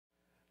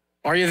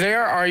Are you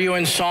there? Are you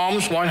in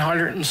Psalms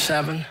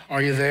 107?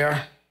 Are you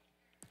there?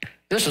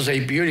 This is a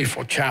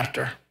beautiful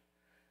chapter.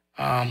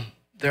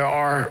 There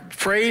are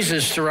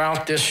phrases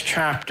throughout this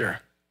chapter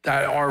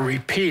that are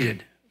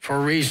repeated for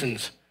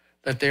reasons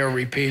that they are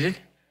repeated.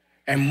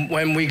 And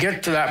when we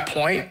get to that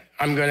point,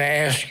 I'm going to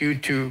ask you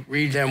to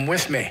read them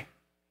with me.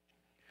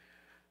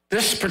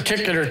 This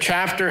particular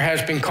chapter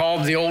has been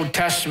called the Old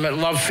Testament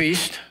Love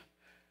Feast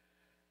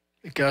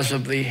because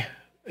of the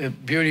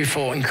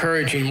beautiful,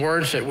 encouraging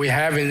words that we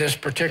have in this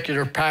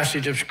particular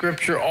passage of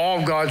Scripture.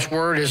 All God's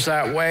Word is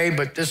that way,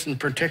 but this in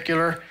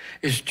particular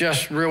is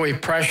just really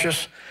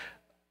precious.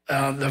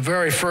 The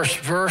very first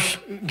verse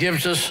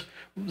gives us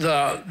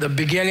the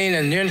beginning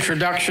and the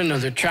introduction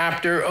of the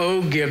chapter.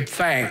 Oh, give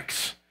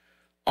thanks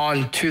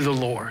unto the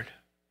Lord,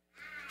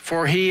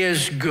 for he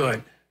is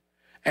good,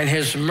 and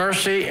his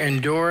mercy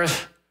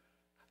endureth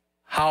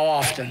how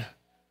often?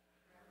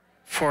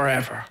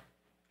 Forever,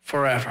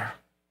 forever,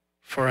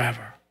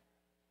 forever.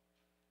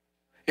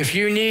 If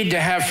you need to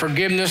have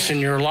forgiveness in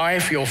your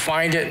life, you'll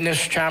find it in this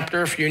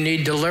chapter. If you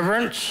need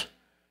deliverance,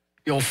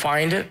 you'll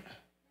find it.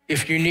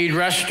 If you need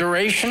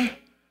restoration,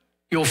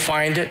 you'll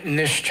find it in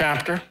this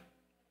chapter.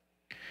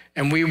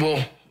 And we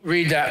will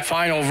read that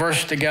final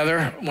verse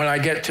together when I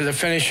get to the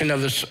finishing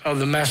of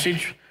the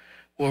message.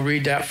 We'll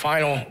read that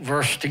final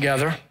verse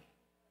together.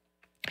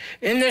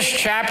 In this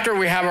chapter,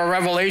 we have a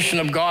revelation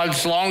of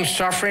God's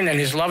long-suffering and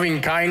his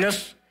loving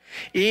kindness,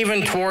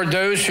 even toward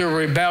those who are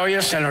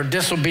rebellious and are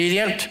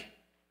disobedient.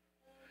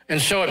 And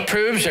so it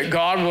proves that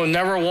God will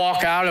never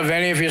walk out of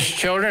any of his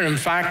children. In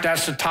fact,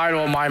 that's the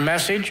title of my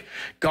message.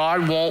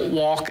 God won't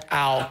walk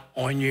out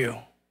on you.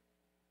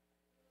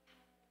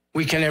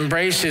 We can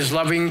embrace his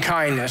loving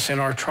kindness in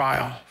our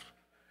trials.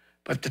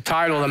 But the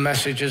title of the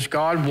message is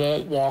God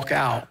won't walk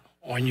out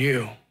on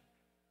you.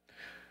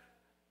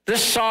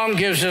 This psalm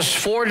gives us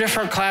 4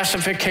 different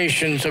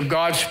classifications of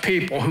God's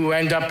people who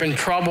end up in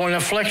trouble and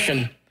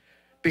affliction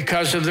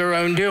because of their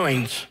own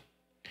doings.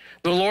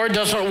 The Lord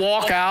doesn't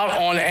walk out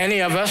on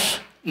any of us,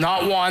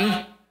 not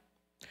one.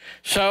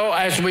 So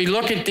as we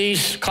look at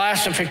these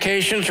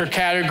classifications or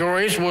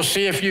categories, we'll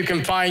see if you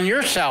can find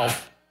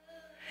yourself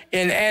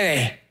in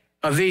any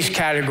of these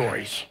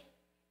categories.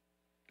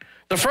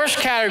 The first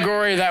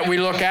category that we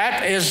look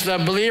at is the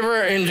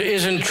believer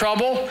is in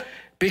trouble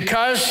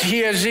because he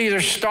is either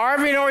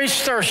starving or he's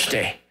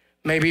thirsty,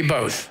 maybe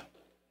both.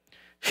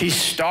 He's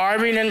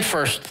starving and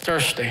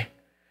thirsty.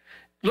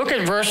 Look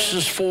at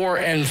verses 4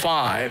 and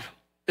 5.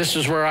 This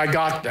is where I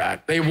got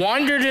that. They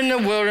wandered in the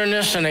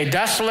wilderness in a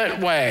desolate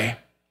way.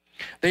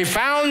 They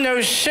found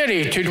no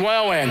city to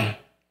dwell in.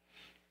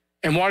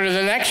 And what are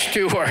the next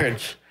 2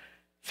 words?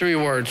 3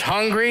 words,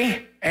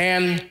 hungry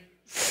and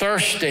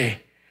thirsty.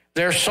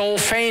 Their soul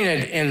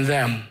fainted in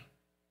them.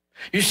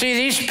 You see,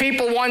 these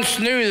people once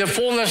knew the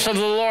fullness of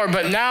the Lord,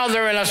 but now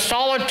they're in a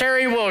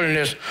solitary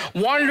wilderness,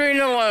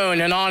 wandering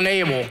alone and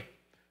unable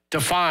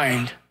to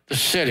find the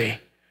city.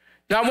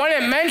 Now, when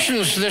it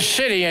mentions the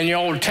city in the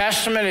Old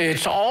Testament,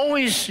 it's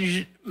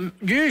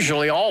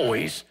usually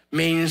always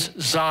means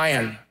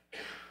Zion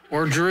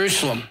or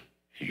Jerusalem.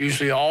 It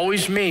usually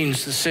always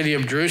means the city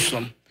of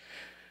Jerusalem.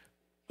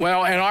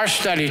 Well, in our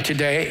study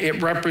today,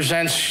 it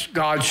represents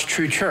God's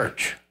true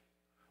church.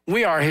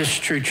 We are his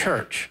true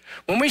church.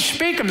 When we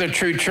speak of the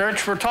true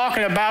church, we're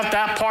talking about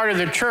that part of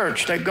the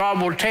church that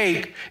God will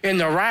take in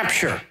the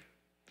rapture.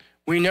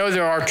 We know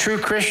there are true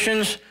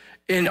Christians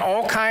in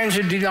all kinds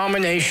of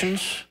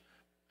denominations.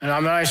 And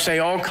when I say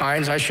all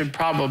kinds, I should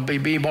probably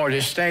be more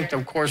distinct.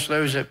 Of course,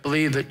 those that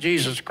believe that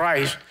Jesus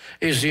Christ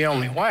is the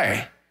only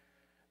way.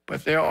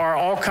 But there are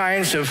all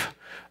kinds of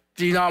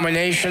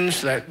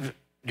denominations that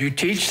do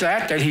teach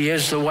that he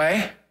is the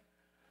way.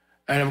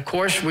 And of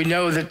course, we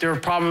know that there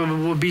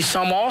probably will be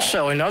some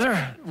also in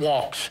other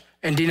walks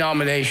and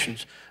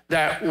denominations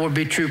that will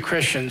be true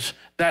Christians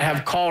that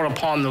have called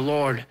upon the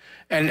Lord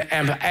and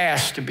have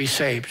asked to be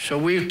saved. So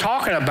we're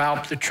talking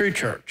about the true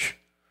church.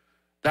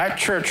 That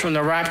church, when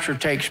the rapture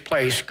takes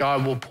place,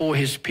 God will pull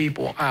his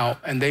people out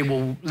and they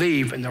will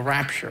leave in the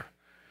rapture.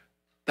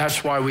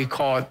 That's why we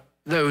call it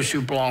those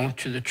who belong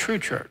to the true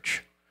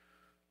church.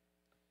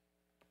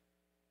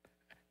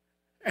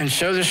 And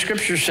so the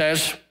scripture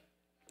says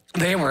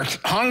they were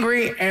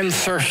hungry and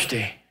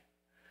thirsty.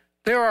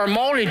 There are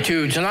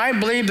multitudes, and I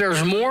believe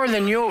there's more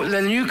than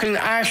you can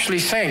actually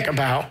think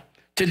about.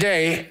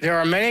 Today, there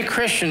are many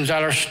Christians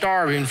that are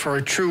starving for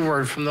a true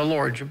word from the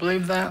Lord. You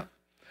believe that?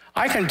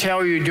 I can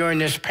tell you during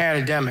this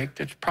pandemic,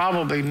 there's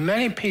probably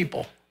many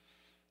people,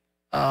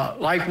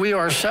 like we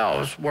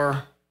ourselves,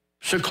 were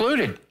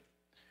secluded.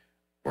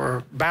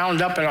 We're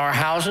bound up in our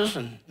houses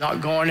and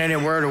not going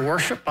anywhere to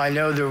worship. I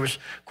know there was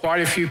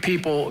quite a few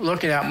people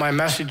looking at my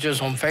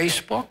messages on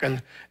Facebook,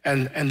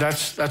 and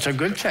that's a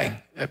good thing,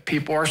 that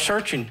people are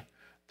searching.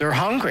 They're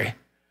hungry,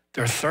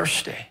 they're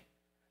thirsty,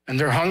 and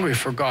they're hungry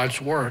for God's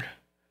word.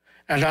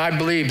 And I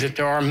believe that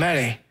there are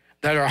many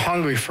that are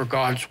hungry for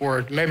God's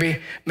word.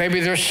 Maybe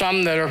there's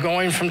some that are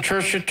going from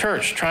church to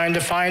church trying to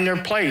find their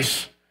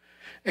place.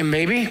 And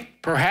maybe,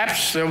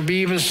 perhaps, there'll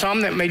be even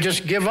some that may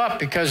just give up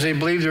because they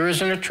believe there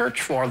isn't a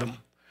church for them.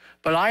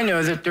 But I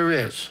know that there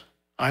is.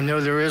 I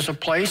know there is a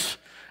place.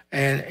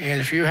 And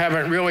if you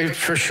haven't really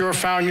for sure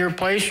found your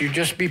place, you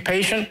just be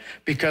patient,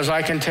 because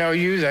I can tell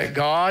you that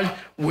God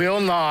will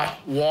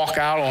not walk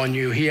out on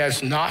you. He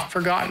has not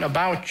forgotten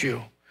about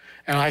you.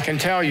 And I can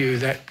tell you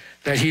that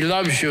he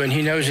loves you and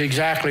he knows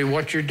exactly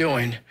what you're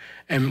doing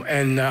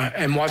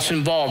and what's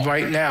involved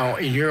right now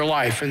in your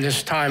life, in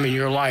this time in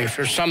your life.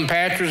 There's some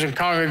pastors and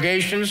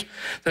congregations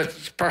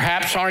that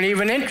perhaps aren't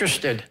even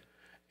interested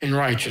in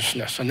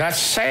righteousness. And that's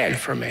sad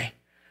for me.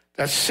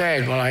 That's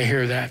sad when I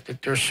hear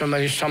that there's so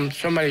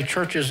many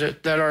churches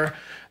that are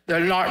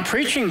not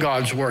preaching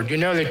God's word. You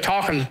know, they're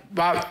talking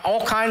about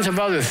all kinds of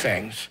other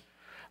things.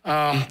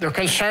 They're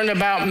concerned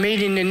about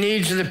meeting the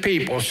needs of the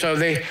people, so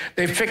they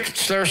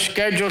fix their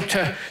schedule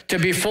to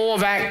be full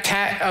of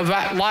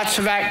lots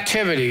of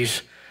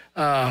activities.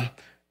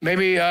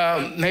 Maybe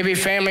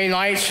family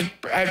nights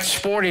at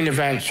sporting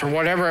events or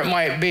whatever it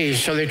might be.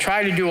 So they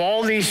try to do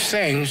all these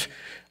things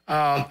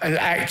and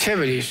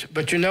activities.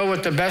 But you know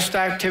what the best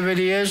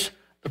activity is?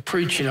 The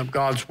preaching of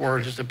God's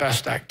word is the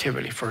best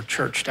activity for a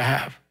church to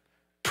have.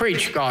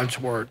 Preach God's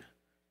word.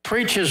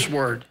 Preach his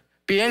word.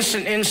 Be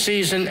instant in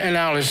season and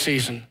out of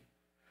season.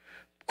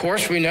 Of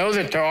course, we know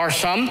that there are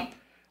some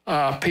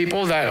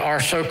people that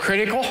are so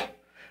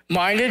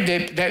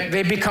critical-minded that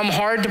they become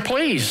hard to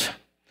please,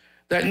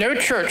 that no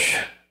church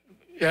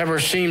ever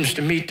seems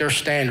to meet their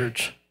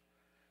standards.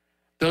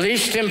 The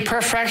least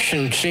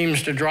imperfection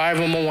seems to drive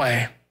them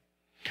away.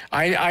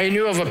 I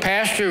knew of a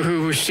pastor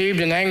who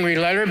received an angry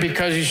letter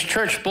because his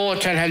church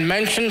bulletin had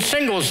mentioned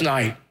singles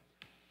night.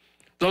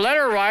 The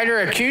letter writer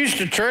accused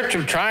the church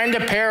of trying to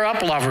pair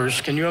up lovers.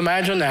 Can you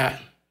imagine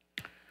that?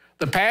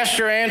 The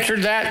pastor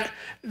answered that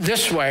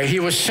this way. He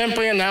was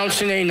simply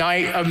announcing a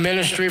night of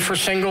ministry for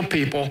single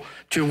people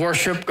to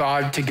worship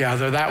God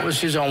together. That was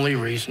his only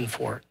reason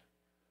for it.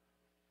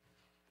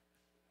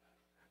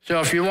 So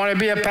if you want to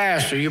be a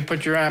pastor, you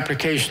put your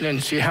application in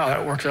and see how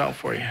that works out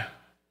for you.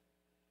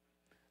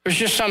 There's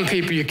just some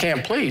people you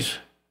can't please.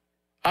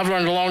 I've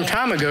learned a long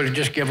time ago to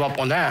just give up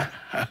on that.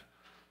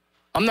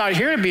 I'm not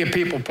here to be a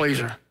people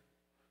pleaser.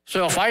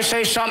 So if I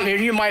say something that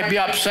you might be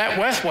upset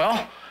with,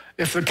 well,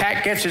 if the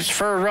cat gets its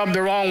fur rubbed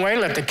the wrong way,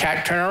 let the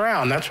cat turn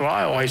around. That's what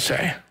I always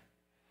say.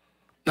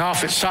 Now,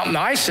 if it's something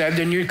I said,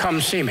 then you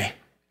come see me.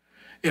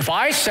 If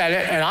I said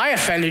it and I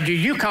offended you,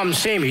 you come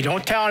see me.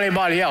 Don't tell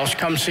anybody else,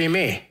 come see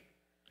me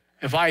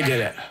if I did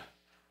it,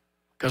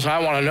 because I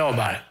want to know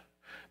about it.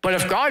 But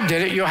if God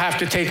did it, you'll have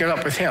to take it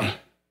up with him.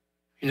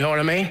 You know what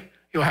I mean?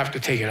 You'll have to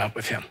take it up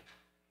with him.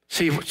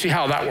 See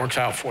how that works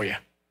out for you.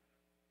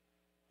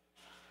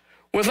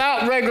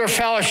 Without regular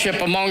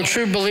fellowship among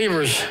true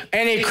believers,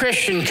 any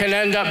Christian can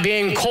end up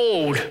being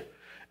cold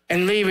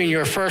and leaving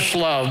your first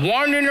love,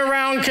 wandering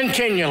around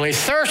continually,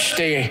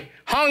 thirsty,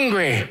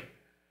 hungry,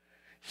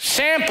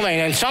 sampling,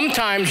 and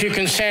sometimes you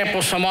can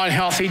sample some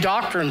unhealthy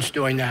doctrines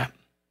doing that.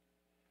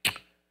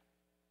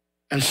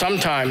 And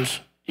sometimes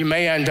you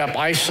may end up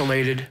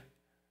isolated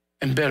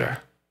and bitter.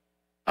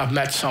 I've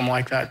met some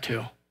like that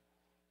too.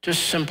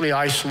 Just simply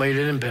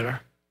isolated and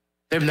bitter.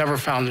 They've never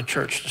found the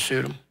church to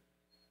suit them.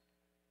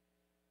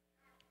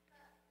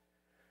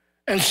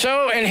 And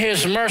so in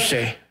his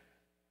mercy,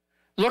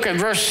 look at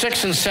verse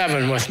 6 and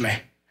 7 with me.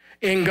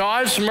 In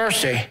God's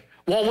mercy,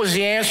 what was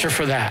the answer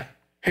for that?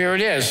 Here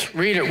it is.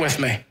 Read it with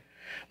me.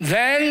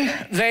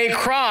 Then they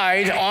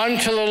cried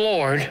unto the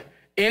Lord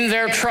in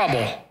their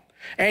trouble,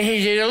 and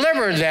he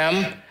delivered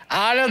them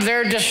out of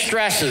their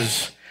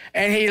distresses,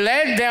 and he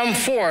led them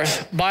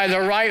forth by the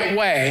right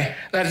way,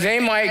 that they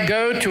might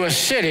go to a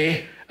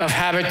city of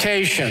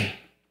habitation.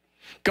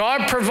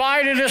 God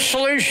provided a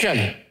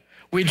solution.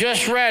 We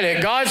just read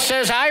it. God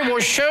says, I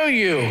will show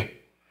you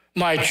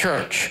my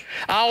church.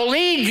 I'll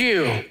lead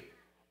you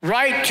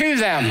right to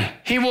them.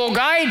 He will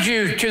guide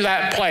you to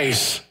that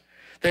place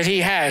that he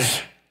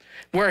has,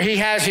 where he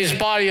has his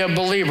body of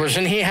believers,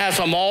 and he has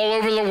them all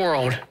over the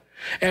world.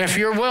 And if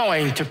you're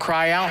willing to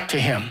cry out to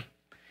him,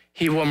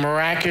 he will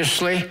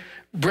miraculously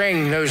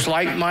bring those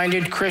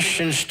like-minded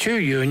Christians to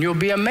you, and you'll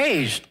be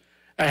amazed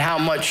at how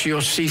much you'll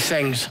see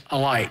things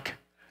alike.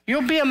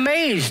 You'll be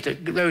amazed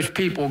at those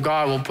people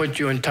God will put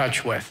you in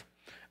touch with,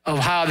 of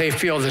how they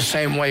feel the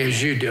same way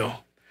as you do.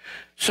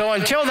 So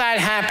until that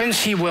happens,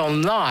 he will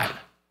not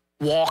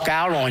walk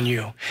out on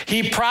you.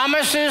 He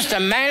promises to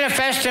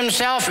manifest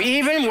himself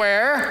even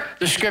where,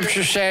 the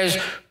scripture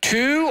says,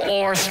 2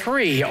 or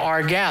 3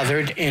 are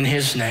gathered in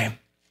his name.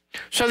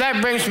 So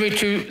that brings me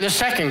to the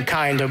second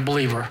kind of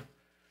believer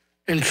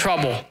in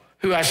trouble,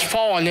 who has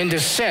fallen into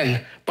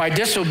sin by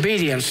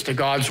disobedience to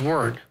God's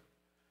word.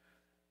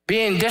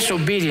 Being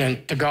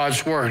disobedient to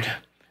God's word.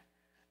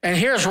 And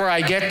here's where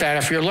I get that.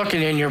 If you're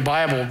looking in your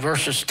Bible,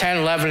 verses 10,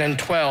 11, and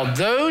 12.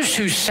 Those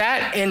who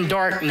sat in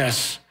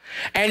darkness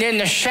and in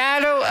the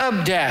shadow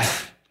of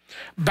death,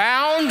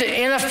 bound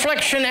in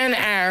affliction and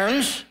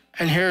irons,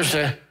 and here's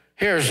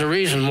the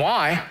reason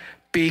why,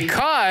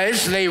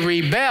 because they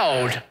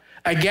rebelled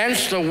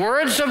against the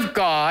words of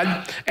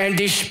God and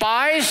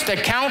despised the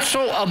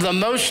counsel of the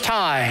Most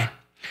High.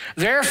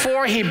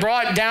 Therefore he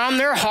brought down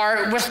their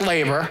heart with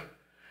labor.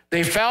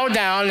 They fell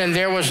down, and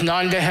there was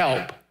none to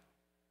help.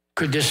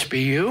 Could this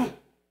be you?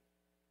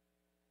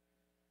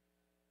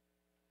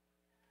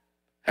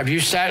 Have you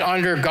sat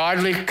under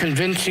godly,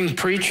 convincing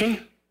preaching?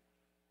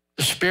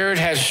 The Spirit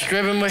has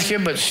striven with you,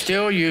 but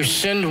still you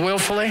sinned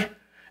willfully,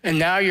 and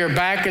now you're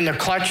back in the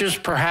clutches,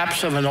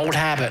 perhaps, of an old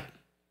habit.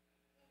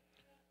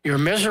 You're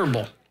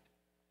miserable.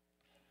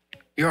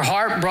 Your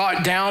heart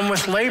brought down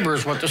with labor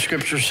is what the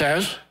Scripture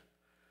says.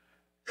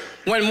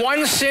 When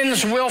one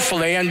sins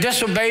willfully and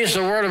disobeys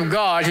the word of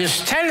God, his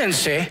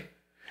tendency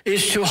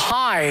is to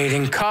hide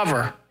and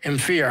cover in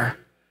fear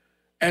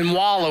and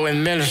wallow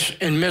in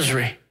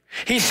misery.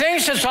 He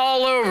thinks it's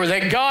all over,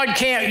 that God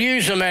can't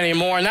use him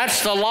anymore, and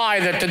that's the lie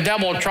that the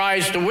devil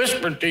tries to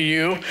whisper to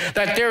you,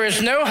 that there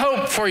is no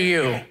hope for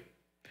you.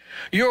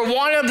 You're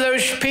one of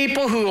those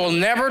people who will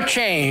never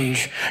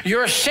change.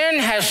 Your sin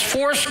has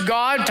forced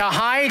God to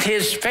hide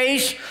his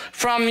face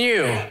from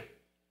you.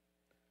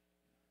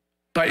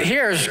 But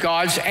here's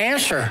God's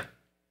answer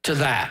to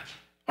that.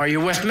 Are you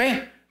with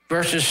me?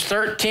 Verses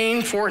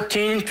 13,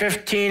 14,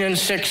 15, and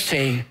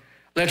 16.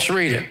 Let's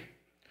read it.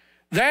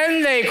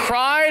 Then they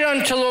cried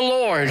unto the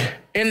Lord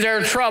in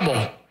their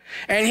trouble,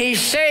 and he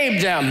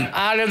saved them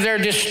out of their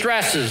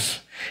distresses.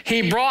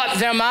 He brought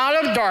them out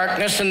of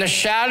darkness and the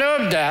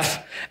shadow of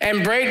death,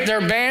 and brake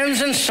their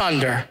bands in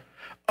sunder.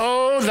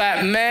 Oh,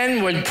 that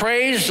men would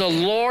praise the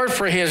Lord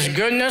for his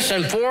goodness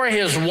and for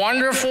his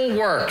wonderful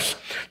works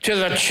to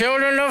the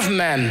children of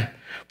men.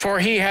 For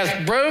he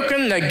hath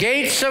broken the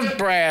gates of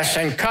brass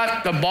and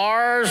cut the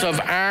bars of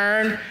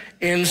iron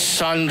in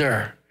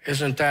sunder.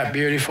 Isn't that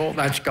beautiful?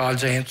 That's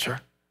God's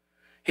answer.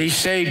 He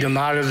saved them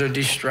out of their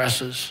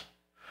distresses.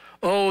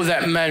 Oh,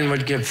 that men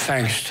would give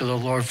thanks to the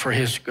Lord for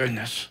his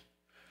goodness.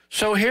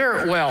 So hear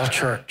it well,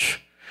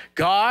 church.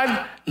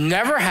 God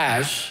never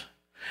has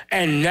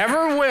and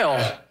never will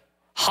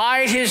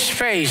hide his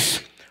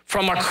face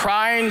from a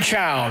crying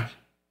child.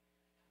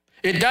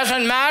 It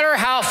doesn't matter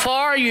how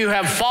far you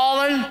have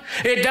fallen.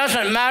 It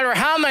doesn't matter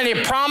how many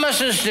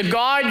promises to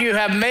God you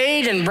have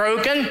made and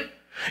broken.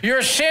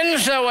 Your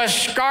sins, though as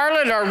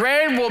scarlet or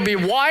red, will be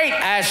white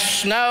as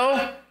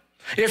snow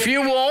if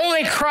you will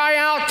only cry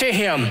out to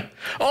him.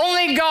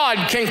 Only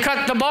God can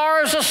cut the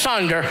bars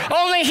asunder.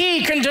 Only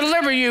he can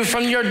deliver you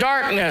from your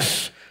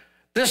darkness.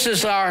 This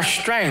is our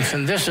strength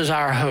and this is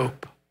our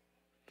hope.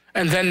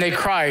 And then they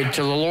cried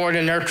to the Lord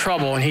in their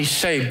trouble, and he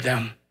saved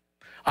them.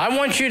 I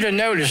want you to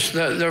notice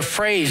the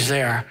phrase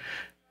there.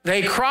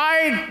 They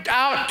cried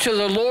out to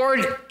the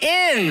Lord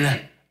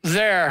in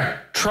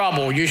their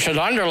trouble. You should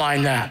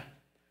underline that.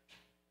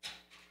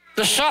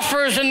 The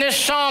sufferers in this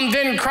psalm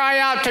didn't cry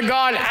out to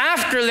God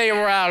after they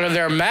were out of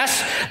their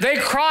mess. They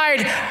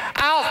cried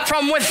out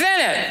from within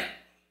it.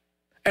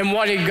 And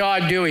what did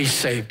God do? He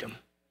saved them.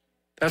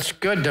 That's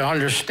good to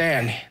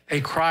understand.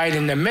 They cried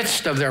in the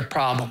midst of their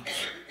problems,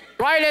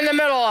 right in the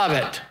middle of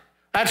it.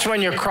 That's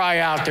when you cry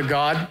out to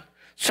God.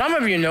 Some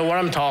of you know what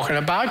I'm talking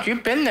about.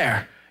 You've been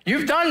there.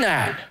 You've done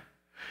that.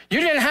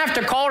 You didn't have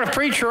to call the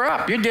preacher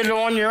up. You did it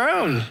on your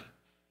own.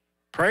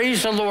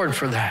 Praise the Lord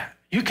for that.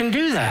 You can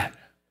do that.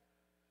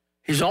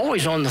 He's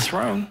always on the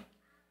throne.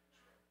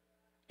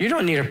 You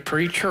don't need a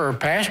preacher or a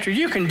pastor.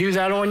 You can do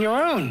that on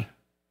your own.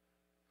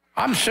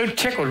 I'm so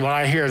tickled when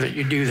I hear that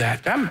you do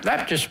that.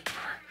 That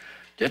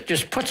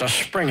just puts a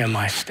spring in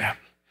my step.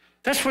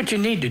 That's what you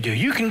need to do.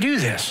 You can do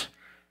this.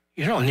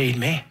 You don't need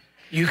me.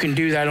 You can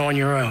do that on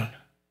your own.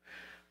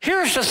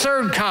 Here's the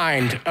third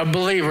kind of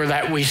believer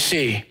that we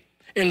see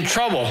in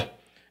trouble,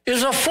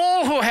 is a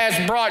fool who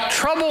has brought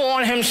trouble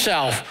on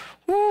himself.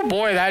 Ooh,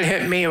 boy, that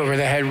hit me over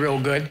the head real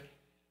good.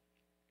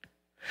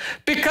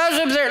 Because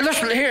of their,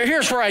 listen,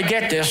 here's where I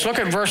get this. Look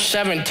at verse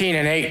 17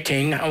 and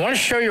 18. I want to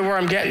show you where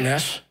I'm getting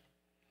this.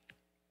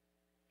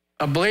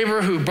 A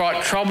believer who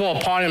brought trouble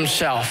upon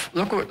himself.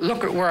 Look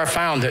at where I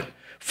found it.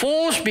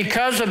 Fools,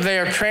 because of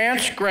their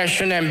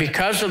transgression and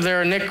because of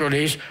their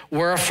iniquities,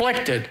 were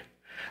afflicted.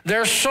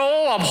 Their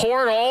soul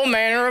abhorred all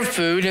manner of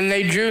food, and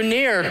they drew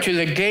near to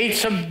the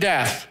gates of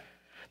death.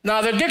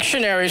 Now, the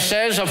dictionary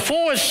says a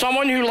fool is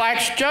someone who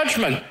lacks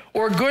judgment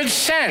or good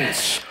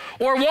sense,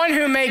 or one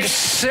who makes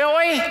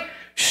silly,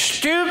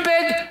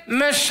 stupid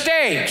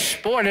mistakes.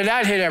 Boy, did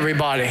that hit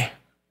everybody,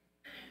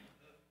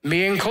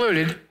 me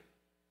included.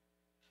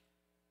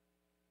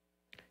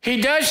 He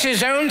does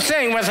his own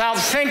thing without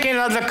thinking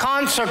of the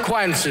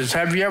consequences.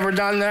 Have you ever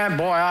done that?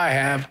 Boy, I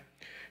have.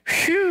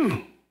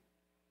 Phew.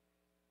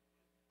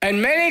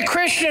 And many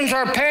Christians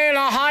are paying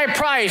a high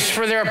price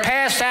for their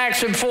past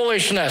acts of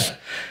foolishness.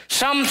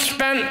 Some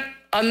spent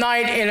a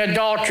night in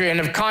adultery and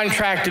have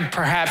contracted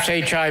perhaps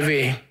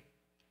HIV.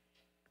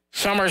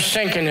 Some are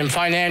sinking in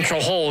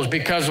financial holes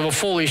because of a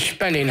foolish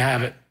spending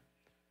habit.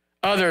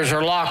 Others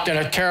are locked in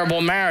a terrible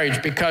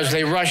marriage because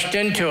they rushed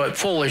into it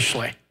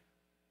foolishly.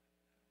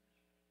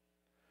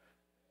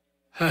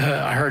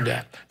 I heard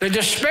that. The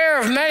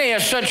despair of many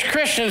of such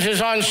Christians is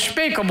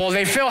unspeakable.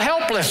 They feel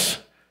helpless.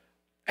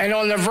 and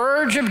on the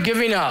verge of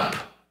giving up.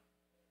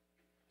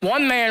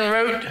 One man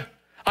wrote,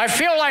 "I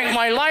feel like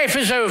my life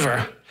is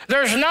over.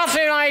 There's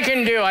nothing I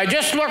can do. I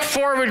just look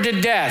forward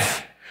to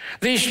death."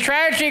 These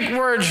tragic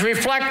words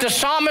reflect the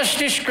psalmist's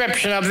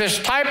description of this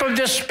type of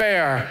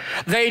despair.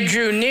 They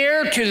drew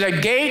near to the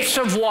gates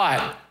of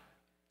what?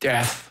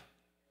 Death.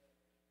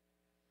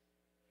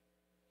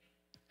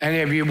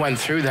 Any of you went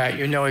through that,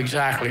 you know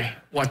exactly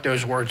what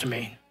those words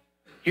mean.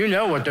 You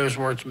know what those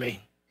words mean.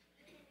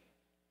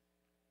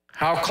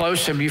 How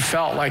close have you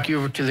felt like you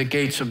were to the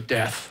gates of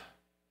death?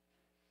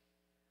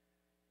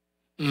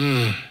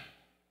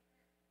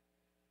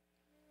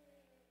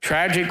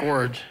 Tragic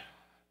words.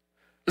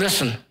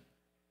 Listen,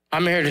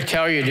 I'm here to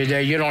tell you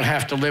today, you don't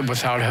have to live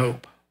without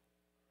hope.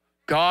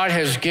 God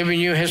has given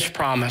you his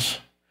promise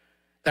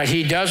that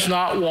he does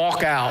not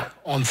walk out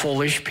on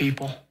foolish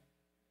people.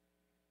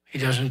 He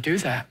doesn't do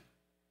that.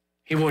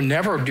 He will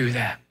never do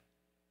that.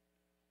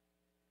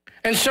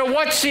 And so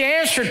what's the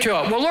answer to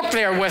it? Well, look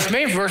there with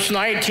me, verse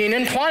 19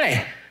 and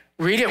 20.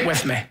 Read it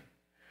with me.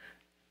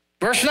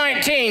 Verse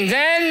 19,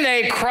 then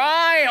they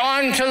cry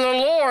unto the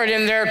Lord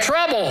in their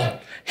trouble.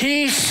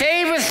 He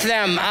saveth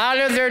them out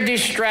of their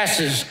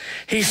distresses.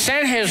 He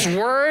sent his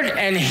word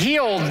and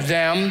healed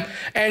them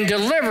and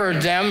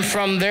delivered them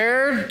from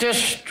their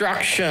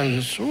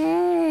destructions.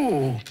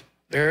 Ooh,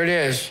 there it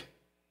is.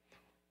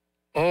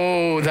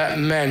 Oh, that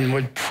men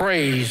would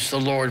praise the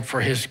Lord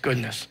for his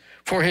goodness,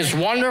 for his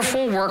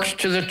wonderful works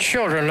to the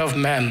children of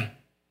men.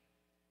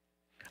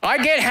 I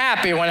get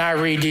happy when I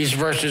read these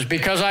verses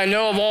because I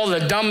know of all the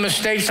dumb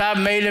mistakes I've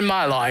made in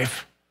my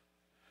life.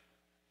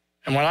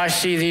 And when I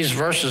see these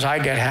verses, I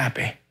get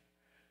happy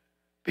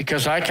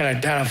because I can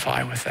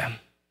identify with them.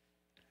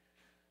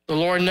 The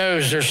Lord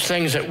knows there's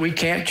things that we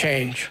can't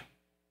change,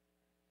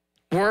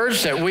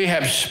 words that we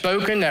have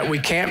spoken that we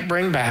can't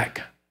bring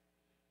back.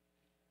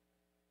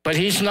 But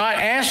he's not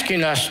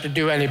asking us to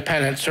do any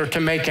penance or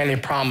to make any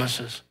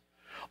promises.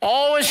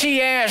 All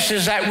he asks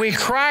is that we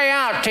cry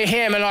out to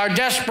him in our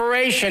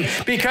desperation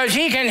because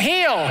he can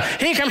heal,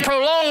 he can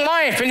prolong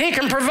life, and he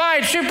can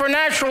provide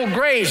supernatural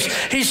grace.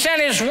 He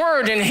sent his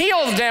word and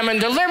healed them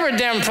and delivered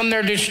them from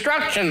their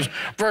destructions.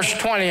 Verse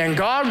 20, and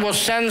God will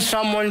send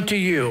someone to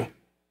you,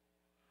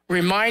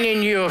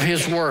 reminding you of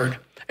his word.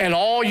 And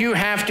all you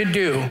have to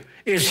do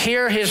is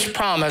hear his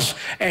promise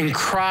and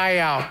cry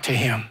out to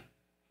him.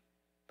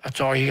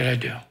 That's all you got to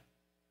do.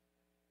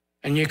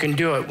 And you can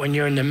do it when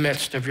you're in the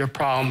midst of your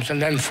problems.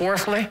 And then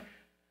fourthly,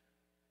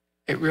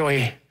 it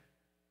really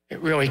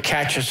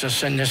catches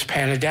us in this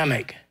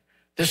pandemic.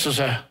 This is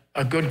a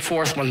good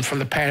fourth one for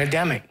the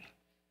pandemic.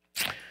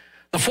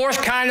 The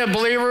fourth kind of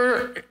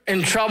believer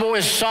in trouble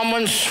is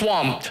someone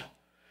swamped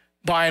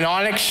by an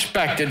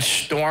unexpected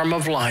storm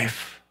of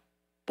life.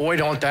 Boy,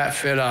 don't that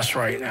fit us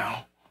right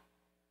now.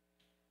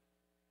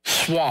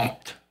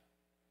 Swamped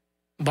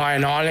by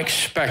an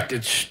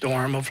unexpected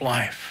storm of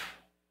life.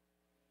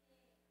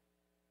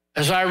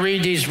 As I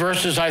read these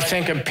verses, I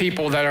think of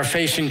people that are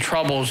facing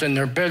troubles in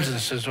their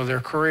businesses or their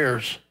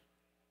careers.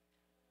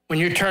 When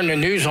you turn the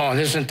news on,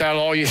 isn't that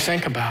all you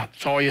think about?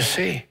 It's all you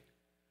see.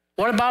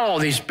 What about all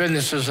these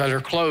businesses that are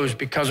closed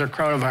because of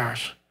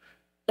coronavirus?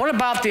 What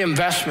about the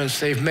investments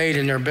they've made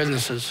in their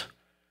businesses?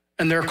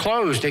 And they're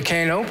closed, they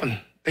can't open.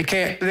 They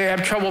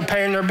have trouble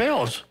paying their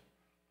bills.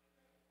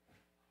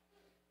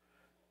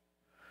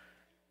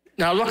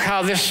 Now look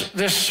how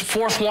this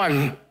fourth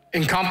one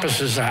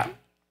encompasses that.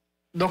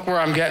 Look where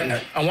I'm getting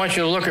it. I want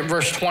you to look at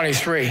verse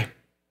 23.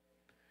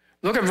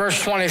 Look at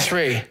verse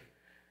 23.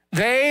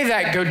 They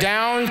that go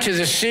down to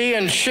the sea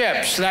in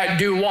ships that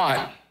do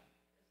what?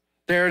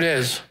 There it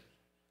is.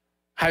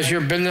 Has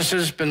your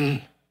businesses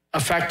been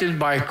affected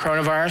by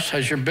coronavirus?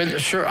 Has your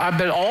business? Sure, I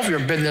bet all of your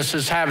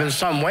businesses have in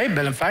some way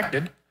been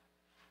affected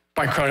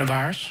by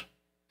coronavirus.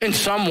 In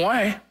some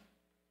way,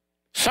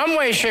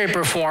 shape,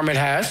 or form it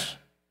has.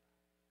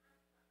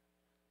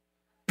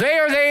 They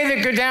are they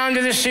that go down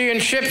to the sea in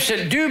ships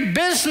that do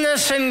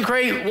business in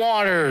great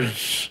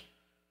waters.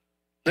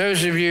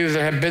 Those of you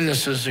that have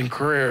businesses and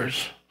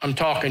careers, I'm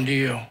talking to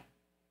you.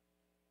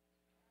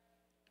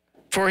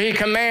 For he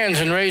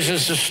commands and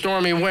raises the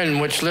stormy wind,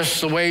 which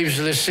lifts the waves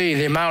of the sea.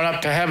 They mount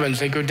up to heavens.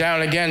 They go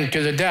down again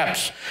to the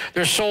depths.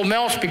 Their soul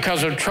melts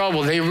because of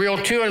trouble. They reel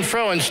to and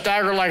fro and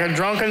stagger like a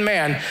drunken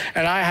man.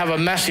 And I have a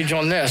message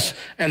on this,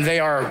 and they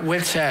are at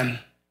wit's end.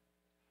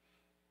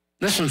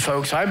 Listen,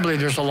 folks, I believe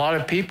there's a lot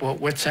of people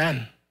at wit's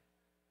end.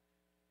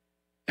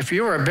 If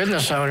you were a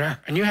business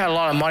owner and you had a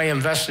lot of money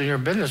invested in your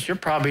business, you're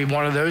probably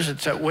one of those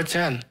that's at wit's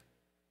end.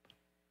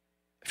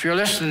 If you're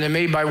listening to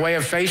me by way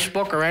of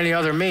Facebook or any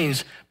other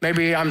means,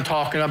 maybe I'm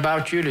talking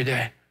about you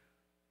today.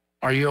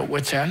 Are you at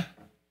wit's end?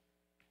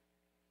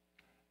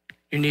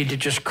 You need to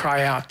just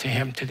cry out to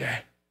him today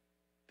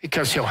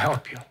because he'll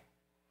help you.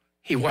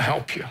 He will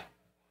help you.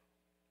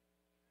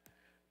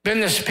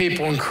 Business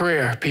people and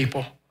career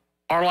people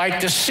are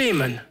like the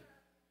seamen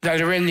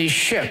that are in these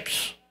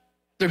ships.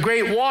 The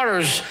great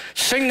waters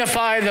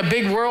signify the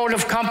big world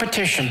of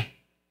competition,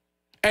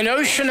 an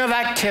ocean of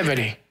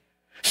activity.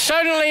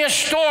 suddenly a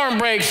storm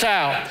breaks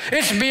out.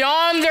 It's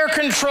beyond their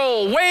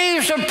control.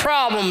 Waves of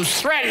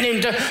problems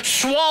threatening to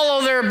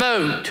swallow their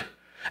boat.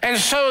 And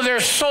so their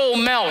soul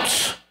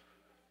melts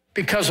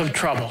because of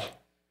trouble.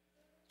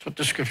 That's what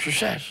the scripture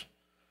says.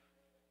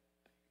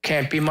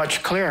 Can't be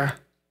much clearer.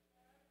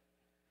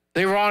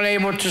 They were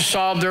unable to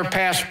solve their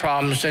past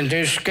problems and to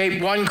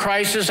escape one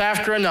crisis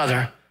after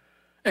another.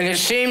 And it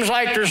seems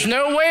like there's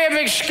no way of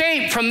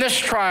escape from this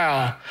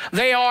trial.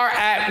 They are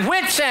at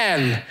wit's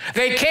end.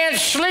 They can't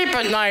sleep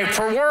at night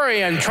for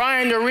worrying,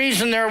 trying to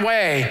reason their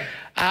way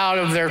out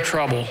of their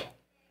trouble.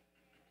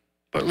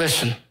 But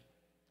listen,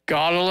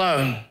 God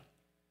alone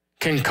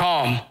can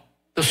calm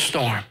the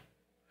storm.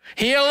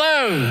 He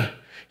alone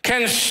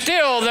can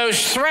still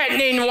those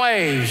threatening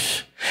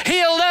waves.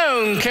 He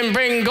alone can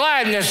bring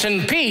gladness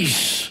and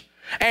peace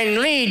and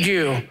lead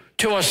you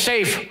to a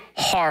safe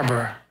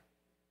harbor.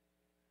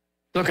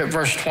 Look at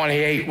verse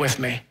 28 with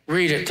me.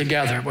 Read it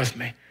together with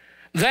me.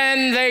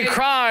 Then they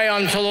cry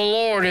unto the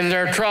Lord in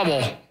their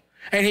trouble,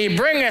 and he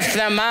bringeth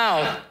them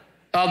out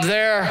of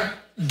their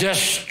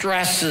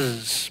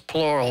distresses,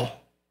 plural.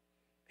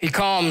 He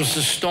calms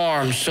the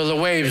storms so the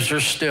waves are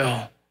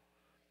still.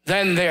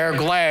 Then they are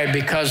glad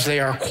because they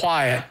are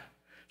quiet.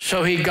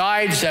 So he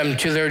guides them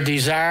to their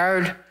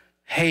desired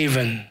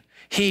haven.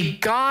 He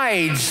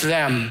guides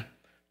them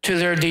to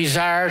their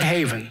desired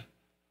haven.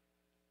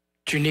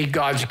 Do you need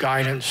God's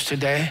guidance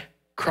today?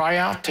 Cry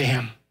out to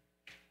him.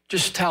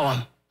 Just tell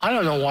him, I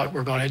don't know what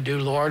we're going to do,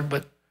 Lord,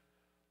 but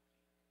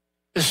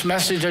this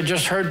message I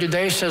just heard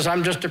today says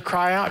I'm just to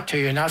cry out to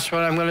you, and that's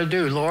what I'm going to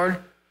do. Lord,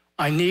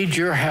 I need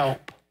your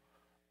help.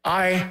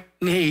 I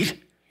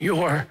need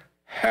your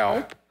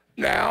help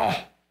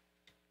now.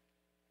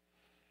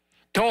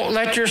 Don't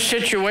let your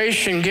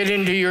situation get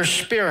into your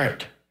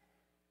spirit.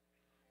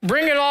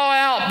 Bring it all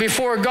out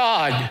before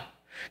God.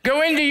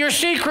 Go into your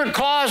secret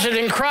closet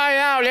and cry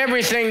out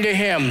everything to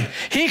him.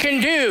 He can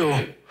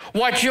do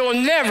what you'll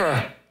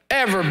never,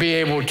 ever be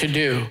able to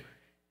do.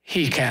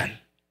 He can.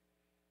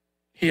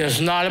 He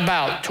is not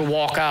about to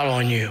walk out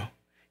on you.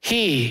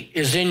 He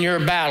is in your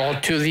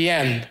battle to the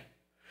end.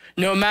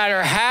 No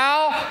matter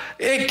how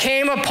it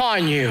came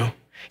upon you,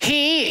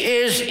 he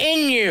is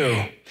in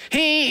you.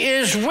 He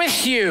is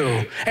with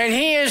you, and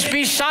he is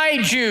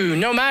beside you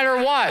no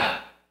matter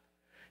what.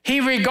 He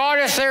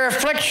regardeth their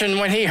affliction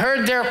when he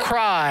heard their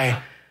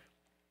cry.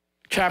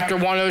 Chapter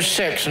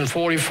 106 and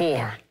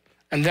 44.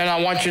 And then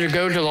I want you to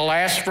go to the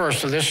last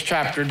verse of this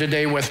chapter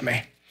today with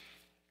me.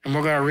 And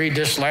we're going to read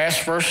this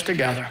last verse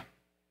together.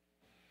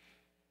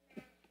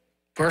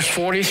 Verse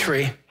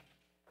 43.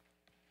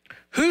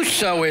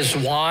 Whoso is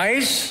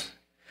wise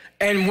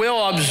and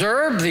will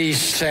observe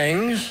these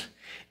things,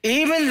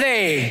 even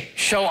they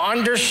shall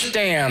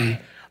understand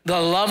the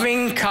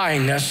loving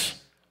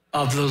kindness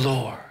of the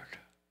Lord.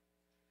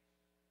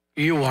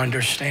 You will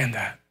understand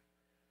that,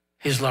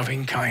 his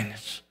loving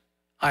kindness.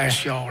 I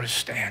ask you all to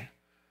stand.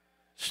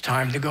 It's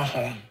time to go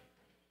home.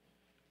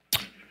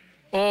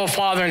 Oh,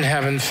 Father in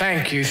heaven,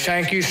 thank you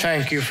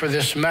for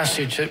this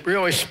message that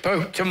really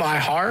spoke to my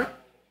heart.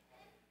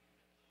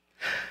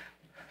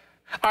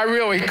 I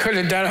really could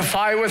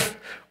identify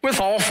with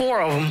all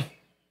four of them.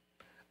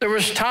 There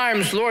was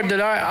times, Lord,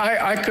 that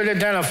I could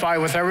identify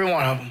with every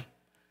one of them.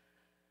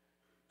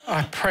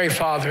 I pray,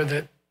 Father,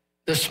 that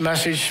this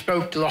message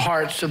spoke to the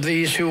hearts of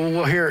these who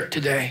will hear it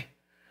today.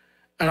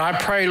 And I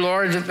pray,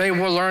 Lord, that they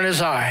will learn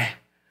as I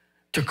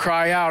to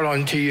cry out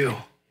unto you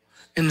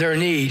in their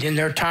need, in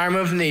their time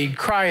of need,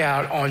 cry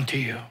out unto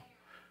you.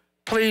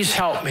 Please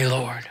help me,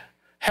 Lord.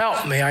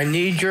 Help me. I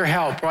need your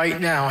help right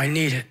now. I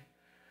need it.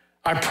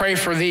 I pray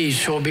for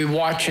these who will be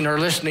watching or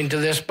listening to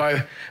this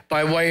by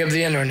way of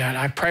the internet.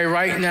 I pray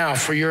right now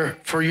for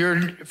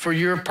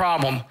your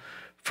problem,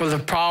 for the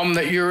problem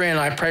that you're in.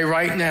 I pray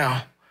right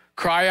now.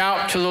 Cry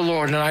out to the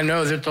Lord, and I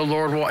know that the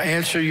Lord will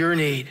answer your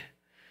need.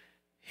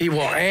 He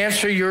will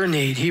answer your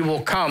need. He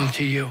will come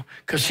to you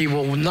because he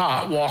will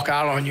not walk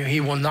out on you. He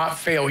will not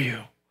fail you.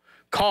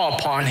 Call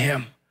upon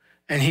him,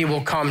 and he will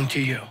come to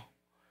you.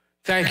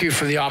 Thank you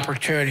for the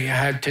opportunity I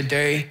had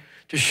today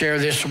to share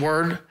this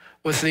word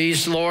with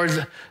these,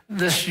 Lord,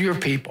 your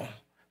people.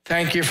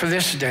 Thank you for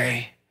this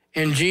day.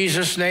 In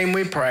Jesus' name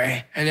we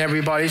pray. And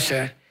everybody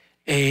said,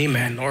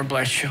 amen. Lord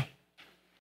bless you.